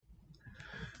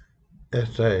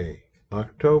Essay,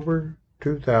 October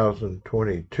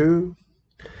 2022,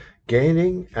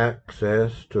 Gaining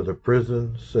Access to the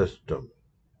Prison System.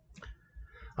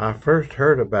 I first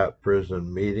heard about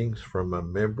prison meetings from a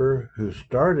member who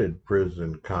started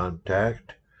Prison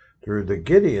Contact through the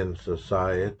Gideon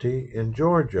Society in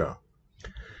Georgia.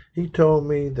 He told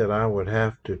me that I would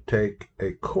have to take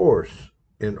a course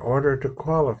in order to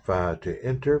qualify to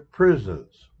enter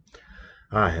prisons.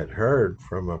 I had heard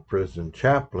from a prison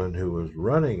chaplain who was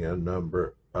running a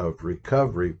number of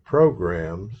recovery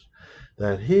programs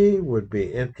that he would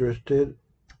be interested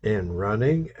in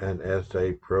running an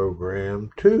essay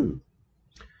program too.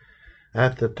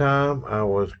 At the time, I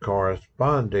was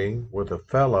corresponding with a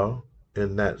fellow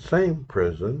in that same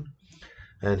prison,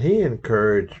 and he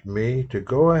encouraged me to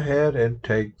go ahead and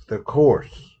take the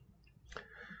course.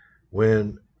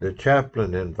 When the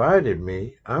chaplain invited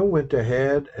me, I went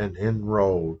ahead and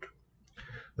enrolled.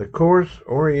 The course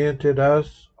oriented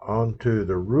us onto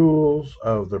the rules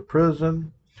of the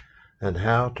prison and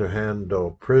how to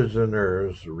handle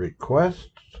prisoners'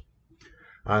 requests.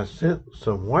 I sent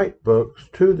some white books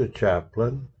to the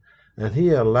chaplain, and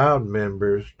he allowed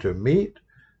members to meet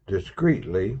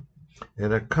discreetly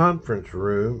in a conference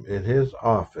room in his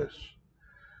office.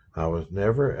 I was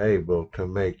never able to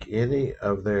make any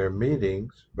of their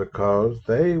meetings because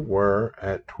they were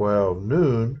at 12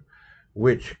 noon,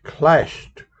 which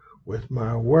clashed with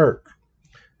my work.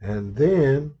 And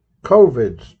then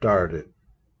COVID started.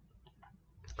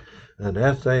 An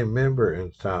SA member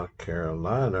in South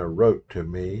Carolina wrote to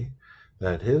me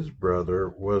that his brother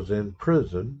was in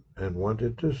prison and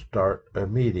wanted to start a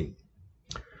meeting.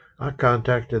 I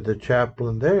contacted the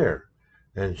chaplain there,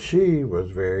 and she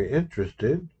was very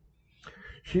interested.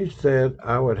 She said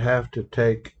I would have to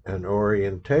take an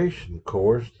orientation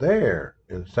course there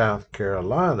in South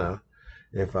Carolina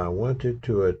if I wanted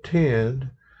to attend,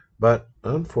 but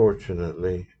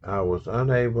unfortunately I was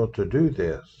unable to do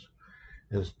this.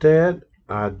 Instead,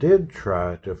 I did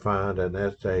try to find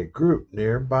an SA group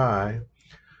nearby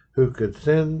who could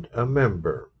send a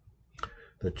member.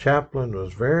 The chaplain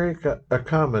was very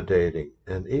accommodating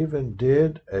and even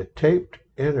did a taped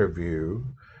interview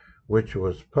which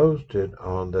was posted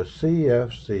on the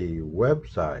CFC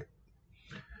website.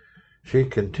 She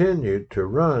continued to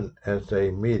run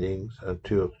SA meetings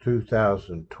until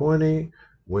 2020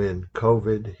 when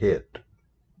COVID hit.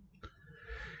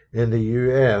 In the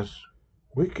U.S.,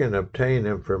 we can obtain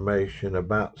information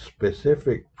about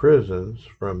specific prisons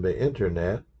from the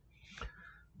internet.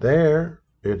 There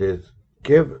it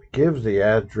gives the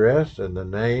address and the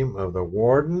name of the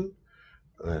warden,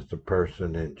 that's the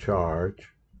person in charge.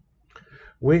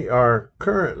 We are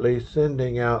currently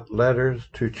sending out letters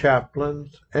to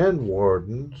chaplains and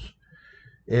wardens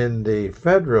in the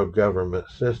federal government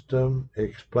system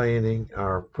explaining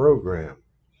our program.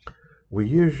 We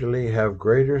usually have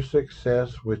greater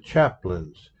success with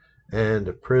chaplains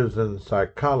and prison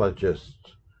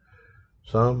psychologists.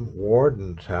 Some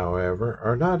wardens, however,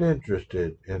 are not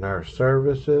interested in our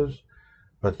services,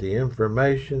 but the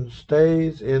information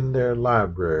stays in their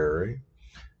library,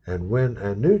 and when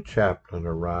a new chaplain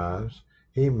arrives,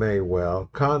 he may well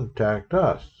contact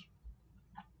us.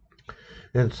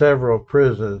 In several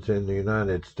prisons in the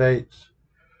United States,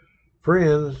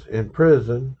 friends in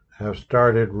prison have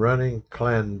started running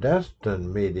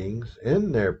clandestine meetings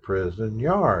in their prison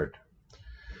yard.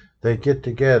 They get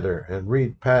together and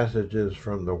read passages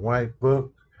from the White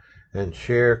Book and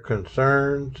share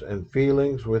concerns and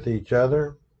feelings with each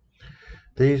other.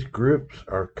 These groups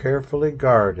are carefully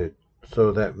guarded so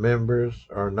that members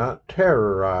are not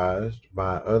terrorized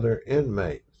by other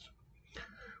inmates.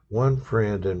 One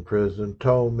friend in prison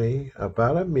told me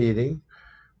about a meeting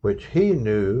which he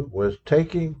knew was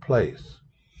taking place.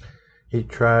 He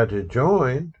tried to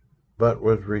join, but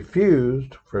was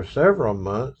refused for several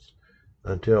months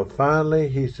until finally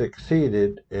he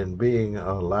succeeded in being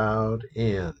allowed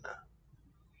in.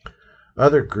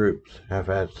 Other groups have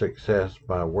had success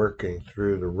by working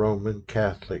through the Roman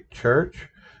Catholic Church,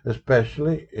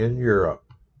 especially in Europe.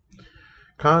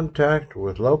 Contact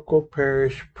with local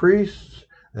parish priests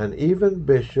and even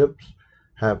bishops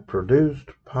have produced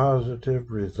positive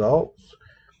results.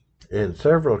 In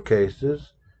several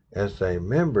cases, SA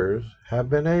members have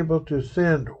been able to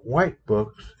send white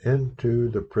books into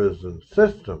the prison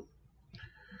system.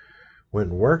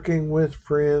 When working with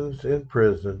friends in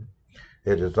prison,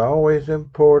 it is always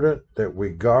important that we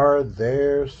guard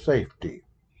their safety.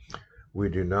 We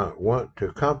do not want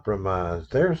to compromise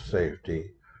their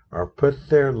safety or put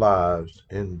their lives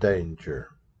in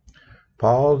danger.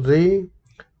 Paul Z.,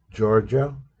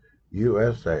 Georgia,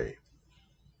 USA.